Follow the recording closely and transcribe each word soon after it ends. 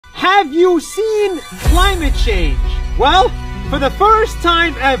Have you seen climate change? Well, for the first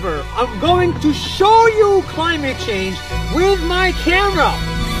time ever, I'm going to show you climate change with my camera.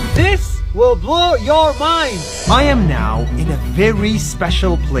 This will blow your mind. I am now in a very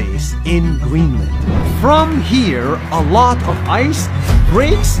special place in Greenland. From here, a lot of ice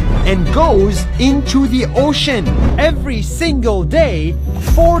breaks and goes into the ocean. Every single day,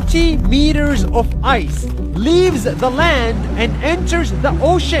 40 meters of ice leaves the land and enters the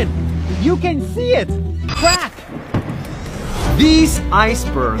ocean. You can see it crack. These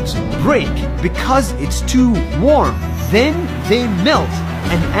icebergs break because it's too warm. Then they melt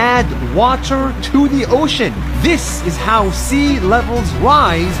and add water to the ocean. This is how sea levels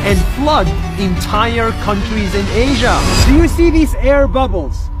rise and flood entire countries in Asia. Do you see these air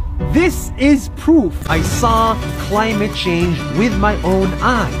bubbles? This is proof I saw climate change with my own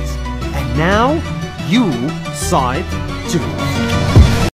eyes. And now you saw it too.